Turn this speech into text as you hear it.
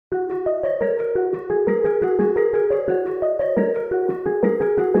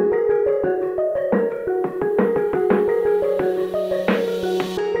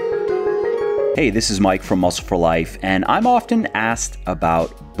Hey, this is Mike from Muscle for Life, and I'm often asked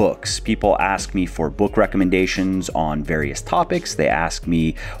about books. People ask me for book recommendations on various topics. They ask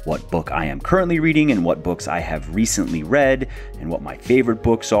me what book I am currently reading and what books I have recently read and what my favorite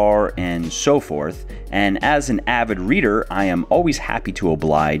books are and so forth. And as an avid reader, I am always happy to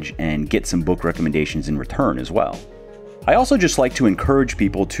oblige and get some book recommendations in return as well. I also just like to encourage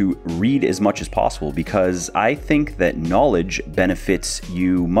people to read as much as possible because I think that knowledge benefits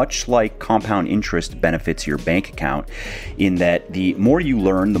you much like compound interest benefits your bank account, in that the more you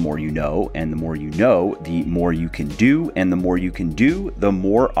learn, the more you know, and the more you know, the more you can do, and the more you can do, the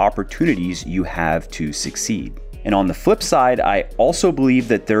more opportunities you have to succeed. And on the flip side, I also believe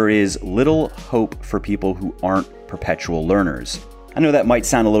that there is little hope for people who aren't perpetual learners. I know that might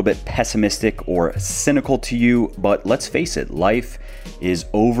sound a little bit pessimistic or cynical to you, but let's face it, life is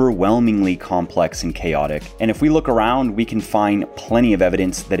overwhelmingly complex and chaotic. And if we look around, we can find plenty of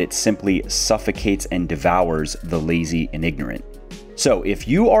evidence that it simply suffocates and devours the lazy and ignorant. So if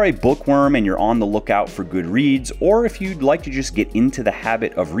you are a bookworm and you're on the lookout for good reads, or if you'd like to just get into the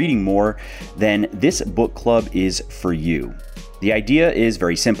habit of reading more, then this book club is for you. The idea is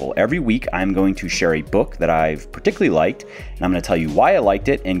very simple. Every week, I'm going to share a book that I've particularly liked, and I'm going to tell you why I liked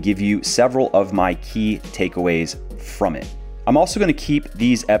it and give you several of my key takeaways from it. I'm also going to keep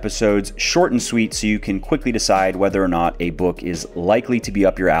these episodes short and sweet so you can quickly decide whether or not a book is likely to be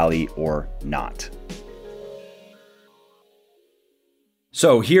up your alley or not.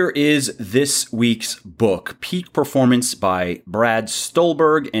 So here is this week's book, Peak Performance by Brad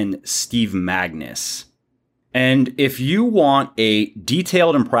Stulberg and Steve Magness. And if you want a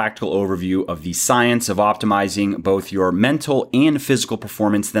detailed and practical overview of the science of optimizing both your mental and physical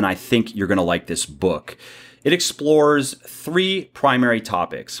performance, then I think you're going to like this book. It explores three primary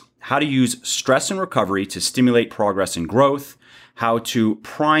topics: how to use stress and recovery to stimulate progress and growth, how to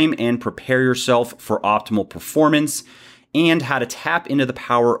prime and prepare yourself for optimal performance, and how to tap into the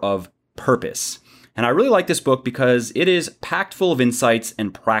power of purpose. And I really like this book because it is packed full of insights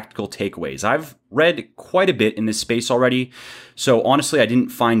and practical takeaways. I've read quite a bit in this space already, so honestly, I didn't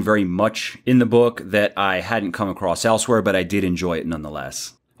find very much in the book that I hadn't come across elsewhere, but I did enjoy it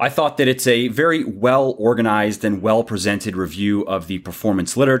nonetheless. I thought that it's a very well-organized and well-presented review of the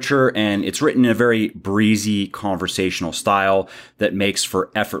performance literature, and it's written in a very breezy conversational style that makes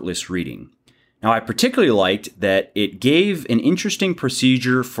for effortless reading. Now, I particularly liked that it gave an interesting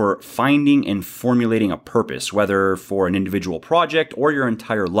procedure for finding and formulating a purpose, whether for an individual project or your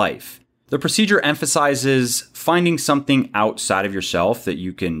entire life. The procedure emphasizes finding something outside of yourself that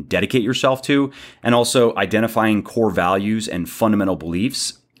you can dedicate yourself to, and also identifying core values and fundamental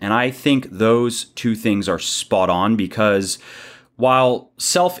beliefs. And I think those two things are spot on because while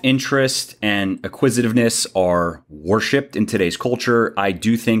self-interest and acquisitiveness are worshipped in today's culture, I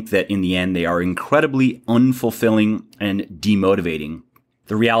do think that in the end, they are incredibly unfulfilling and demotivating.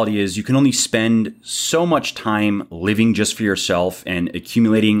 The reality is you can only spend so much time living just for yourself and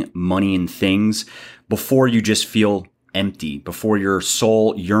accumulating money and things before you just feel empty, before your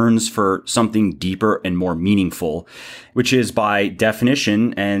soul yearns for something deeper and more meaningful, which is by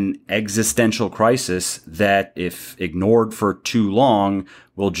definition an existential crisis that, if ignored for too long,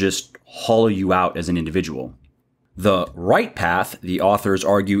 will just hollow you out as an individual. The right path, the authors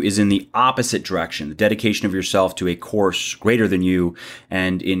argue, is in the opposite direction, the dedication of yourself to a course greater than you,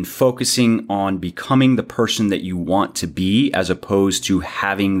 and in focusing on becoming the person that you want to be as opposed to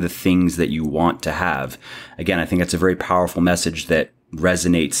having the things that you want to have. Again, I think that's a very powerful message that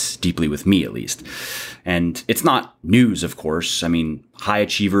resonates deeply with me, at least. And it's not news, of course. I mean, high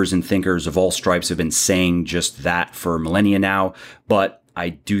achievers and thinkers of all stripes have been saying just that for millennia now, but I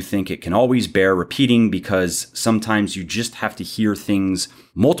do think it can always bear repeating because sometimes you just have to hear things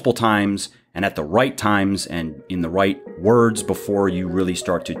multiple times and at the right times and in the right words before you really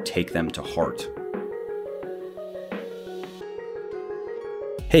start to take them to heart.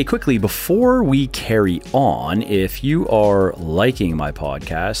 Hey, quickly, before we carry on, if you are liking my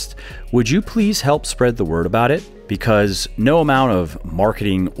podcast, would you please help spread the word about it? Because no amount of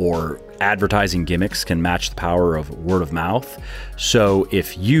marketing or advertising gimmicks can match the power of word of mouth. So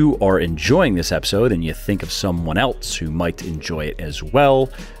if you are enjoying this episode and you think of someone else who might enjoy it as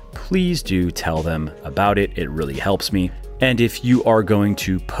well, please do tell them about it. It really helps me. And if you are going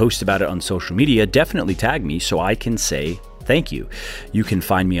to post about it on social media, definitely tag me so I can say thank you. You can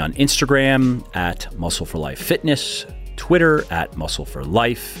find me on Instagram at Muscle for Life Fitness, Twitter at Muscle for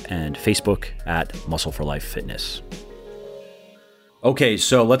Life, and Facebook at Muscle for Life Fitness. Okay,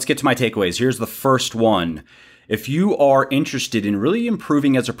 so let's get to my takeaways. Here's the first one. If you are interested in really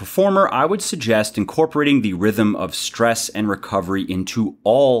improving as a performer, I would suggest incorporating the rhythm of stress and recovery into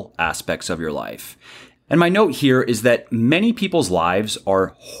all aspects of your life. And my note here is that many people's lives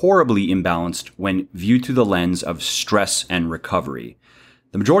are horribly imbalanced when viewed through the lens of stress and recovery.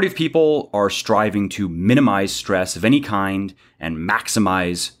 The majority of people are striving to minimize stress of any kind and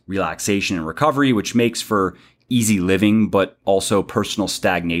maximize relaxation and recovery, which makes for easy living, but also personal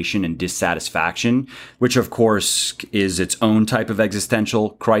stagnation and dissatisfaction, which of course is its own type of existential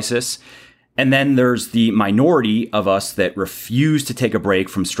crisis. And then there's the minority of us that refuse to take a break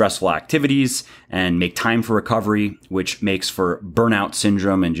from stressful activities and make time for recovery, which makes for burnout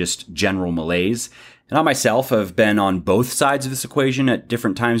syndrome and just general malaise. And I myself have been on both sides of this equation at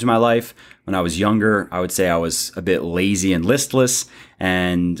different times in my life. When I was younger, I would say I was a bit lazy and listless.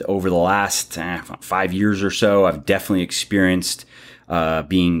 And over the last 5 years or so, I've definitely experienced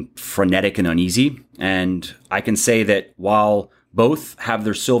being frenetic and uneasy. And I can say that while both have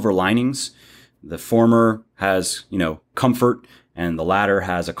their silver linings, the former has, comfort and the latter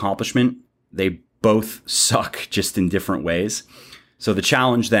has accomplishment. They both suck just in different ways. So the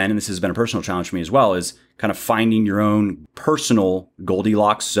challenge then, and this has been a personal challenge for me as well, is kind of finding your own personal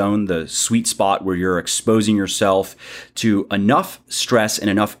Goldilocks zone, the sweet spot where you're exposing yourself to enough stress in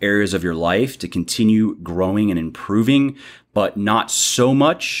enough areas of your life to continue growing and improving, but not so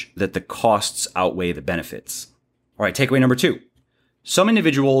much that the costs outweigh the benefits. All right, takeaway number 2. Some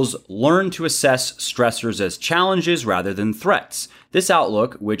individuals learn to assess stressors as challenges rather than threats. This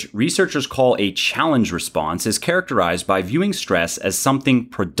outlook, which researchers call a challenge response, is characterized by viewing stress as something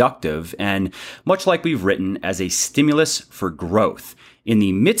productive and, much like we've written, as a stimulus for growth. In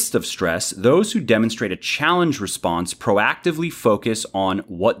the midst of stress, those who demonstrate a challenge response proactively focus on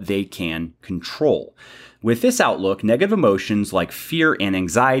what they can control. With this outlook, negative emotions like fear and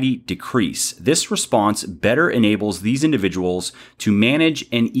anxiety decrease. This response better enables these individuals to manage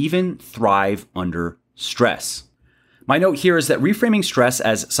and even thrive under stress. My note here is that reframing stress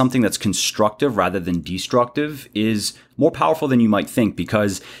as something that's constructive rather than destructive is more powerful than you might think,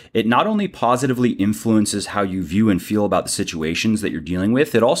 because it not only positively influences how you view and feel about the situations that you're dealing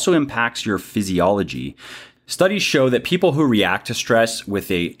with, it also impacts your physiology. Studies show that people who react to stress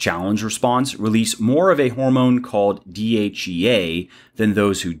with a challenge response release more of a hormone called DHEA than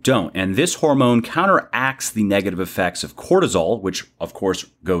those who don't. And this hormone counteracts the negative effects of cortisol, which of course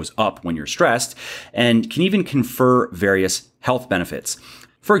goes up when you're stressed, and can even confer various health benefits.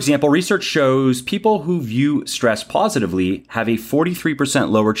 For example, research shows people who view stress positively have a 43%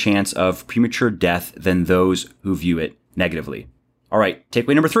 lower chance of premature death than those who view it negatively. All right,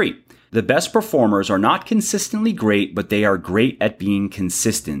 takeaway number 3. The best performers are not consistently great, but they are great at being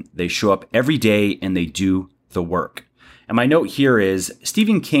consistent. They show up every day and they do the work. And my note here is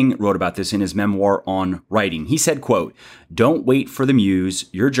Stephen King wrote about this in his memoir on writing. He said, quote, "Don't wait for the muse.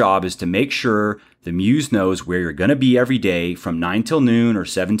 Your job is to make sure the muse knows where you're going to be every day from 9 till noon or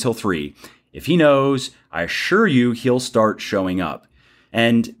 7 till 3. If he knows, I assure you he'll start showing up."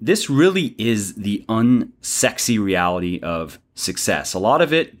 And this really is the unsexy reality of success. A lot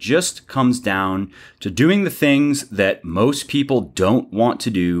of it just comes down to doing the things that most people don't want to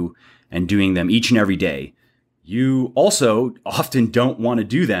do and doing them each and every day. You also often don't want to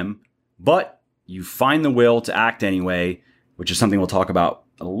do them, but you find the will to act anyway, which is something we'll talk about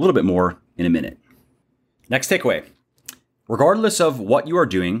a little bit more in a minute. Next takeaway. Regardless of what you are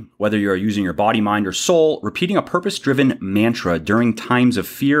doing, whether you are using your body, mind, or soul, repeating a purpose-driven mantra during times of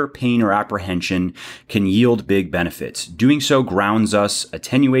fear, pain, or apprehension can yield big benefits. Doing so grounds us,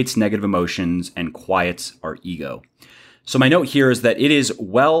 attenuates negative emotions, and quiets our ego. So my note here is that it is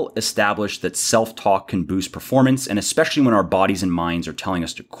well established that self-talk can boost performance, and especially when our bodies and minds are telling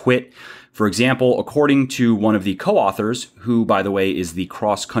us to quit. For example, according to one of the co-authors, who, by the way, is the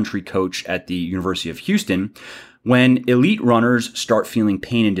cross-country coach at the University of Houston, when elite runners start feeling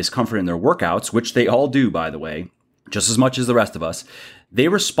pain and discomfort in their workouts, which they all do, by the way, just as much as the rest of us, they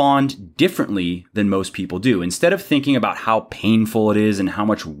respond differently than most people do. Instead of thinking about how painful it is and how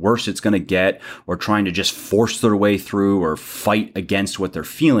much worse it's going to get, or trying to just force their way through or fight against what they're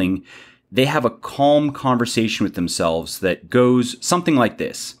feeling, they have a calm conversation with themselves that goes something like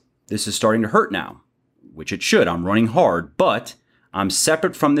this. This is starting to hurt now, which it should. I'm running hard, but I'm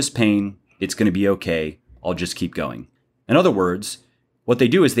separate from this pain. It's going to be okay. I'll just keep going. In other words, what they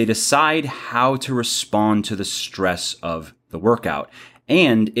do is they decide how to respond to the stress of the workout.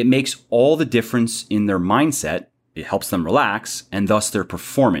 And it makes all the difference in their mindset. It helps them relax and thus their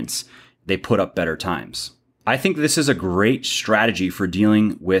performance. They put up better times. I think this is a great strategy for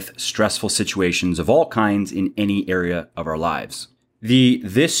dealing with stressful situations of all kinds in any area of our lives. The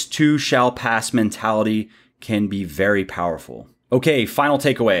 "this too shall pass" mentality can be very powerful. Okay, final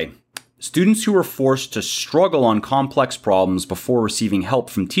takeaway. Students who were forced to struggle on complex problems before receiving help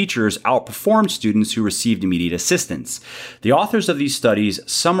from teachers outperformed students who received immediate assistance. The authors of these studies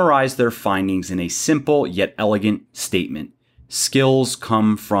summarized their findings in a simple yet elegant statement. Skills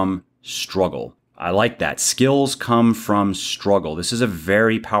come from struggle. I like that. Skills come from struggle. This is a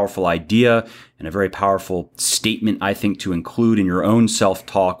very powerful idea and a very powerful statement, I think, to include in your own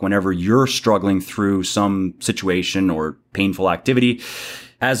self-talk whenever you're struggling through some situation or painful activity.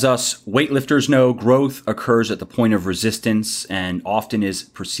 As us weightlifters know, growth occurs at the point of resistance and often is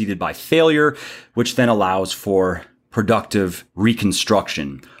preceded by failure, which then allows for productive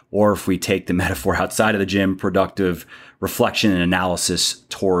reconstruction. Or if we take the metaphor outside of the gym, productive reflection and analysis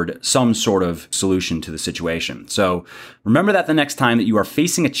toward some sort of solution to the situation. So remember that the next time that you are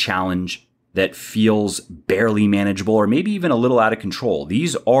facing a challenge that feels barely manageable or maybe even a little out of control,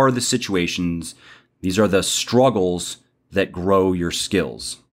 these are the situations, these are the struggles that grow your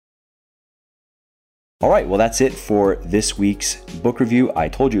skills. All right, well, that's it for this week's book review. I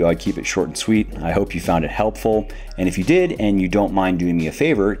told you I'd keep it short and sweet. I hope you found it helpful. And if you did, and you don't mind doing me a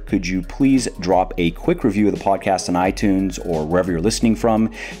favor, could you please drop a quick review of the podcast on iTunes or wherever you're listening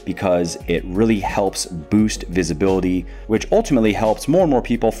from, because it really helps boost visibility, which ultimately helps more and more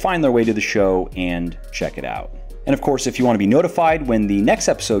people find their way to the show and check it out. And of course, if you want to be notified when the next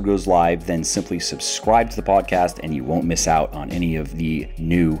episode goes live, then simply subscribe to the podcast and you won't miss out on any of the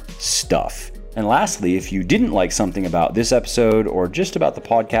new stuff. And lastly, if you didn't like something about this episode or just about the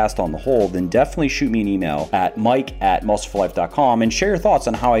podcast on the whole, then definitely shoot me an email at mike@muscleforlife.com and share your thoughts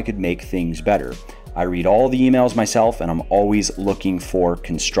on how I could make things better. I read all the emails myself and I'm always looking for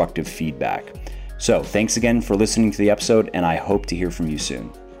constructive feedback. So thanks again for listening to the episode, and I hope to hear from you soon.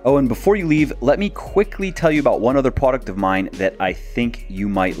 Oh, and before you leave, let me quickly tell you about one other product of mine that I think you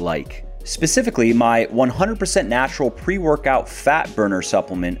might like. Specifically, my 100% natural pre-workout fat burner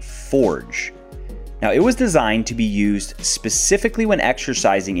supplement, Forge. Now, it was designed to be used specifically when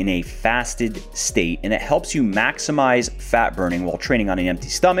exercising in a fasted state, and it helps you maximize fat burning while training on an empty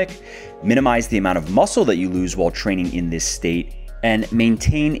stomach, minimize the amount of muscle that you lose while training in this state, and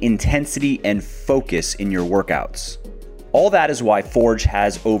maintain intensity and focus in your workouts. All that is why Forge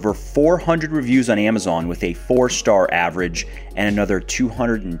has over 400 reviews on Amazon with a 4-star average and another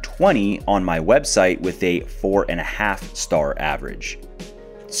 220 on my website with a 4.5-star average.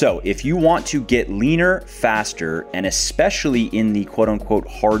 So if you want to get leaner faster, and especially in the quote-unquote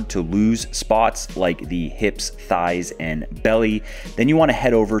hard to lose spots like the hips, thighs, and belly, then you want to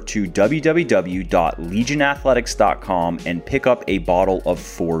head over to www.legionathletics.com and pick up a bottle of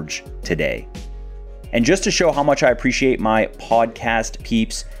Forge today. And just to show how much I appreciate my podcast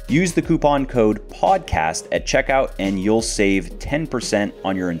peeps, use the coupon code PODCAST at checkout and you'll save 10%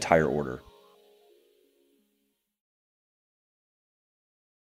 on your entire order.